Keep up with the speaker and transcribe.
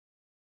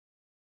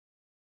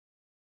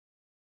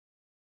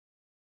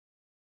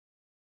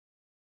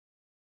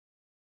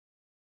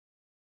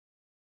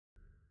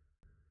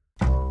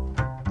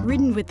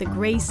Written with the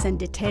grace and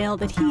detail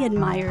that he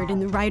admired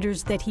in the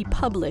writers that he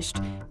published,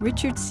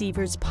 Richard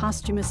Seaver's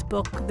posthumous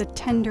book, The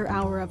Tender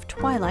Hour of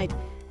Twilight,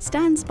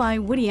 stands by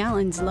Woody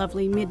Allen's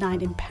lovely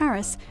Midnight in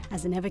Paris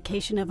as an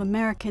evocation of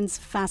Americans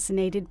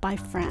fascinated by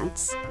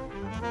France.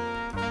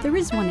 There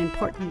is one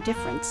important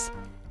difference.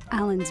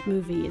 Allen's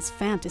movie is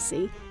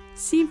fantasy.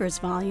 Seaver's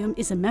volume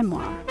is a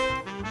memoir.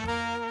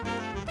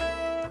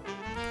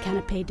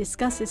 Canapé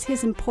discusses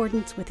his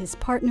importance with his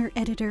partner,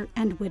 editor,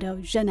 and widow,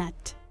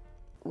 Jeannette.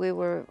 We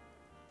were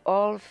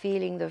all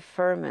feeling the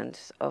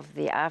ferments of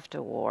the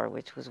afterwar,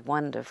 which was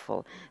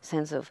wonderful,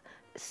 sense of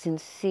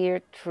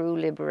sincere, true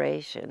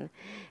liberation.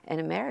 And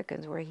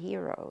Americans were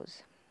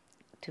heroes.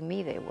 To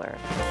me, they were.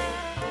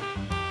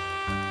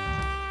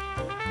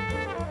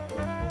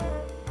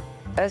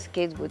 Us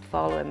kids would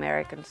follow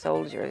American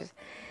soldiers.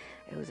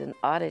 It was an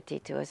oddity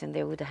to us, and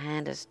they would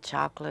hand us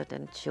chocolate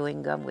and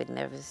chewing gum. We'd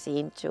never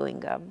seen chewing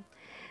gum.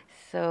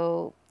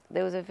 So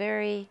there was a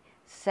very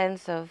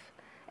sense of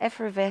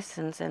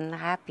effervescence and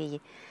happy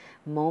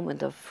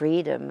moment of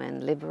freedom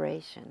and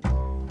liberation.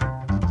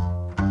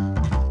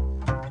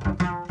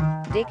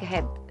 Dick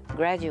had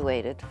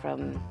graduated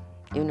from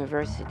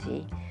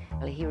university.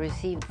 He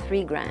received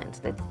 3 grants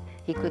that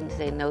he couldn't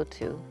say no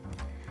to,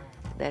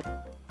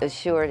 that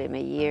assured him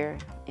a year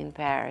in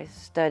Paris,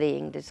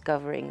 studying,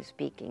 discovering,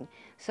 speaking.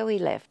 So he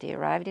left. He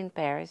arrived in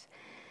Paris,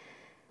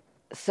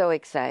 so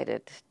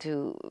excited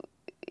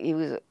he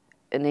was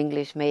an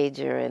English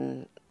major,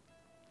 and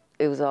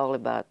it was all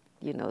about,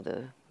 you know,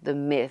 the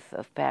myth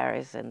of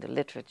Paris and the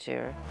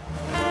literature.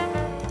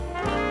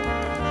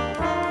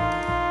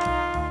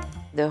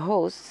 The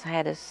hosts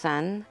had a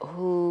son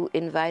who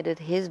invited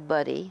his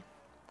buddy,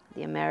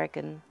 the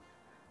American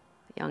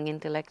young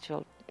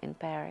intellectual in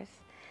Paris.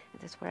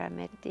 And that's where I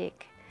met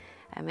Dick.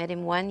 I met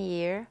him 1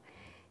 year,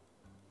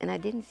 and I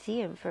didn't see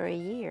him for a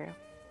year.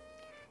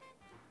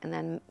 And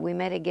then we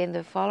met again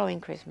the following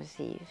Christmas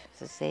Eve. It's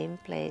the same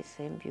place,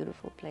 same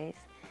beautiful place.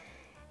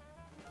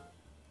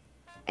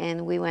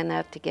 And we went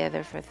out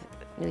together for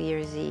New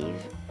Year's Eve.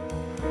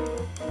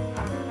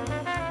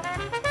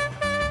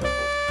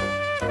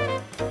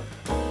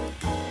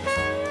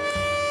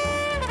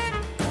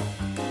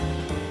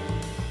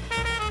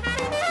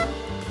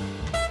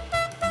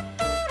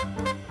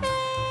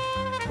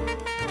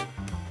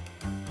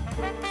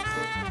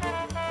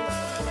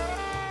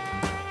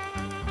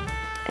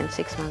 And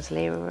 6 months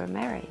later, we were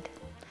married.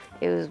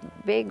 It was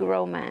big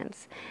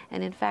romance.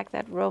 And in fact,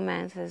 that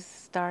romance has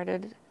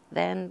started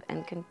then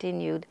and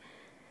continued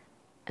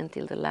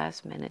until the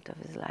last minute of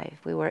his life.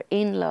 We were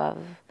in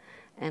love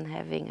and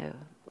having a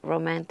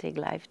romantic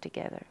life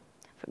together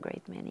for a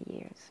great many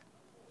years.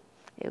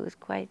 It was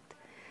quite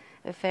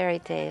a fairy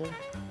tale.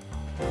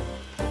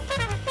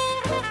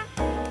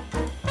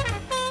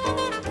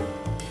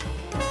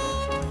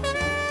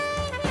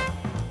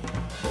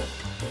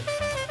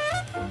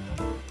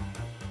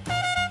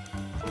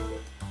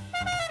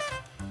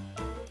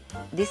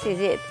 This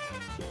is it.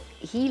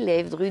 He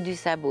lived Rue du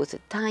Sabot. It's a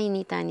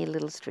tiny, tiny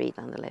little street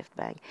on the left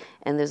bank.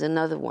 And there's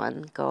another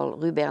one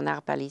called Rue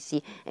Bernard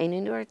Palissy. And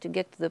in order to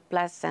get to the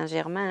Place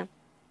Saint-Germain,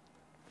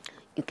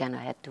 you kind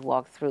of had to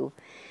walk through.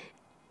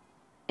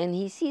 And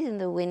he sees in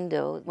the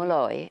window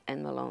Molloy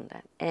and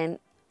Malonda. And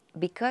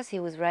because he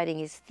was writing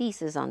his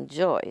thesis on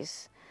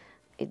Joyce,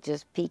 it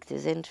just piqued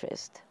his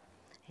interest.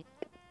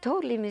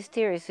 Totally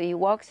mysterious. So he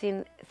walks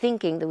in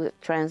thinking there were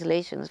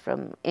translations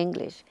from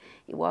English.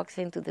 He walks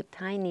into the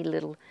tiny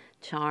little,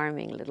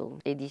 charming little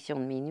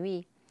Édition de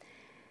Minuit,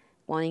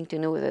 wanting to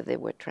know whether they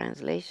were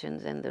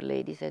translations. And the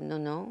lady said, no,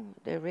 no,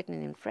 they're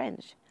written in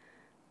French.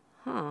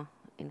 Huh,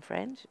 in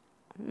French?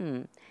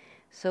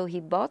 So he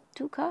bought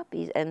 2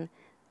 copies and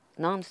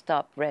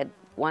non-stop read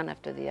one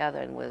after the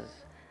other, and was,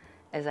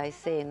 as I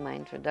say in my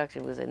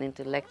introduction, it was an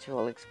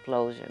intellectual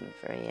explosion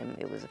for him.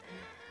 It was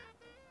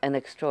an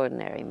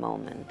extraordinary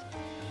moment.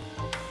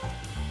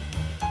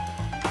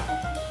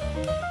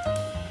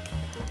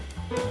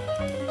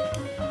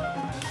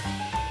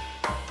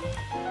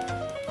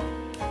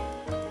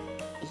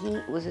 He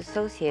was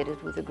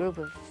associated with a group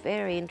of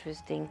very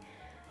interesting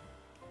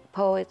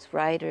poets,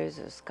 writers,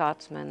 a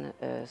Scotsman,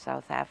 a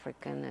South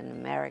African, an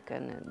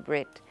American, a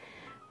Brit,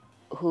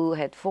 who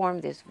had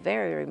formed this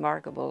very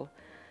remarkable,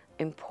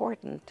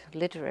 important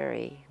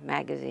literary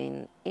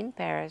magazine in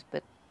Paris,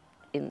 but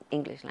in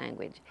English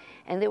language.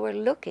 And they were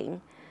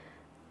looking,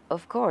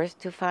 of course,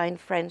 to find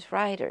French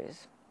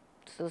writers.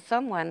 So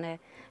someone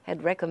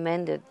had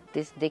recommended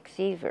this Dick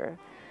Seaver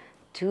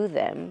to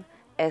them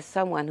as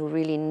someone who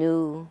really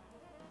knew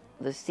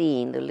the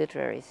scene, the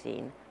literary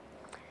scene.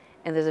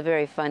 And there's a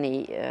very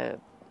funny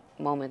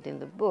moment in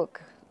the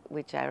book,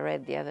 which I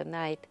read the other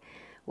night,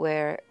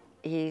 where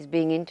he's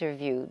being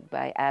interviewed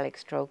by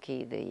Alex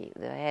Strokey,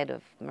 the head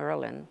of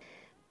Merlin,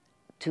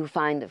 to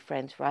find the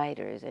French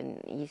writers. And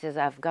he says,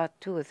 I've got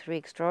 2 or 3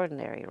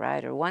 extraordinary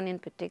writers. One in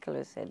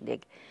particular, said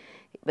Dick,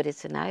 but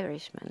it's an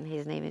Irishman.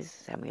 His name is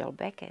Samuel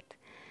Beckett.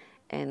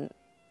 And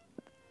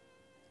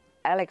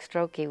Alex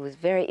Strokey was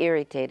very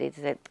irritated.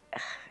 He said,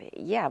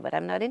 yeah, but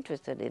I'm not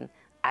interested in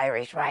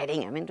Irish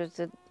writing. I'm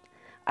interested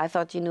I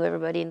thought you knew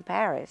everybody in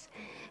Paris.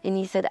 And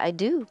he said, I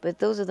do, but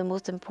those are the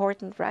most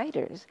important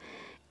writers.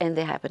 And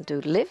they happen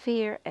to live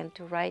here and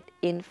to write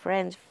in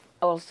French.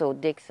 Also,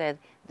 Dick said,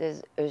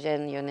 there's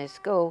Eugène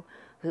Ionesco,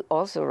 who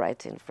also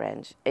writes in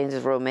French, and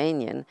is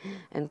Romanian.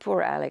 And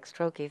poor Alex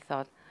Trocchi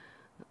thought,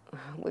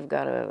 we've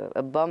got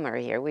a bummer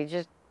here.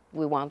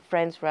 We want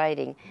French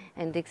writing.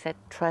 And Dick said,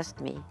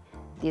 trust me,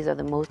 these are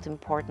the most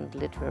important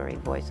literary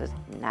voices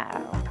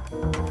now.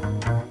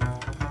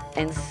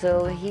 And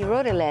so he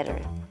wrote a letter,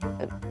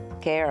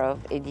 care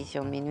of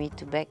Édition Minuit,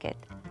 to Beckett.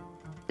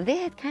 They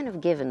had kind of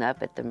given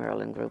up at the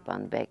Merlin Group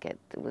on Beckett.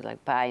 It was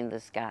like pie in the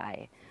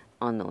sky.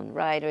 Unknown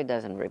writer,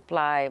 doesn't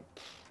reply,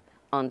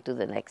 on to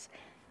the next.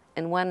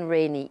 And one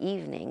rainy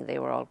evening, they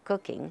were all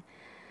cooking,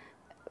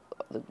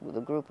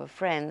 the group of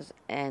friends,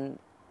 and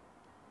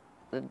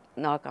the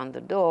knock on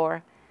the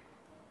door,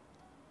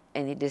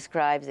 and he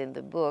describes in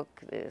the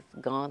book this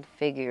gaunt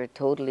figure,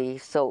 totally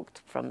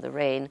soaked from the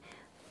rain,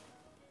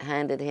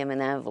 handed him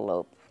an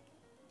envelope.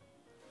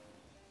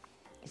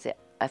 He said,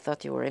 I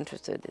thought you were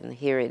interested, and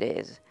here it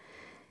is.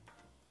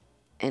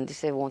 And he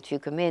said, won't you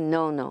come in?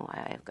 No, no,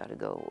 I've got to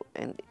go.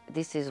 And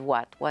this is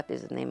what? What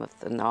is the name of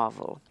the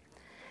novel?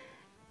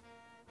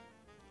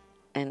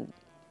 And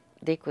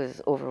Dick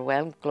was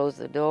overwhelmed, closed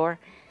the door,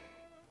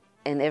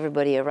 and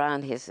everybody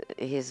around his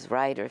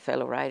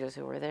fellow writers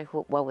who were there,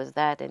 what was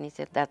that? And he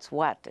said, that's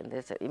what? And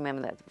they said,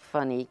 remember that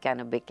funny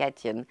kind of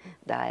Beckettian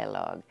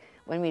dialogue.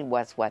 What do you mean,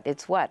 what's what?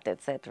 It's what,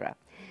 etc.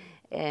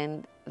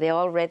 And they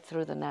all read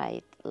through the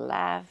night,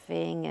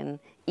 laughing, and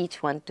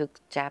each one took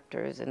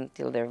chapters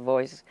until their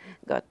voice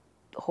got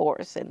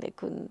hoarse and they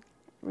couldn't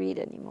read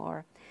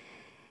anymore.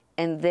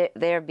 And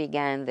there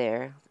began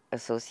their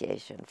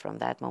association from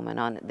that moment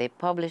on. They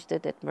published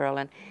it at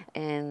Merlin,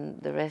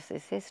 and the rest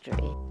is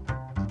history.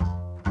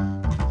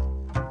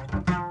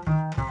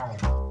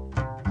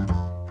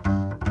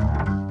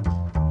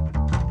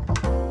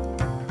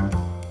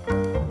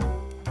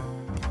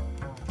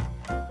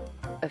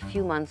 A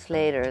few months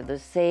later, the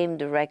same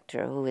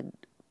director who had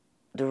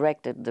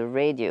directed the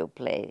radio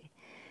play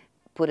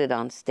put it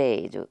on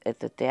stage at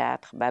the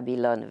Théâtre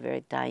Babylone, a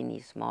very tiny,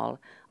 small,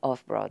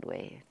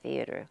 off-Broadway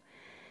theater.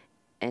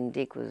 And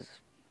Dick was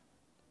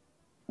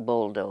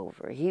bowled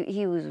over.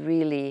 He was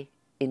really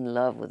in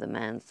love with the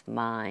man's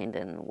mind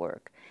and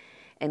work.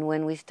 And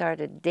when we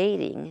started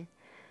dating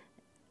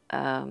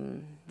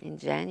in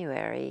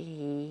January,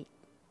 he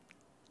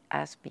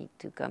asked me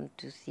to come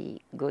to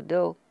see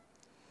Godot,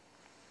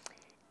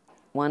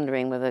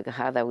 wondering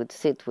how that would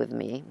sit with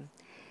me.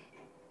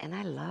 And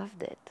I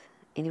loved it.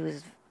 And it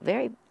was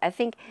very, I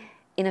think,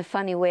 in a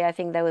funny way, I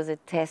think that was a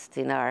test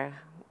in our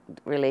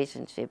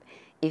relationship.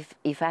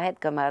 If I had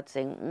come out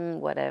saying,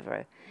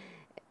 whatever,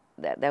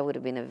 that would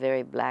have been a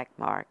very black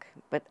mark.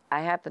 But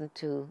I happened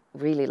to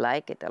really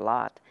like it a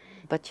lot.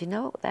 But you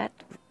know, that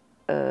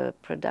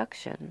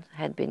production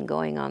had been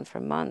going on for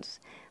months.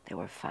 There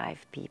were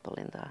 5 people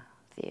in the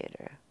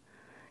theater.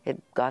 It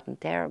had gotten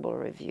terrible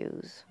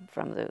reviews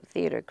from the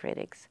theater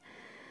critics.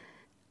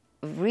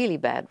 Really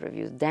bad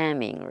reviews,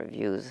 damning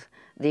reviews.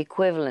 The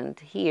equivalent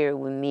here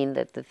would mean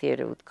that the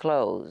theater would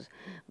close,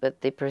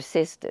 but they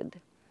persisted.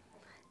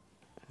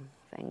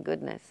 Thank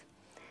goodness.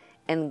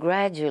 And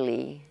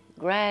gradually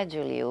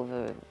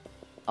over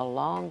a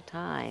long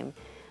time,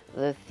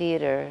 the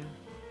theater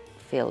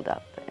filled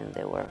up, and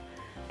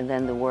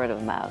then the word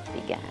of mouth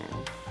began.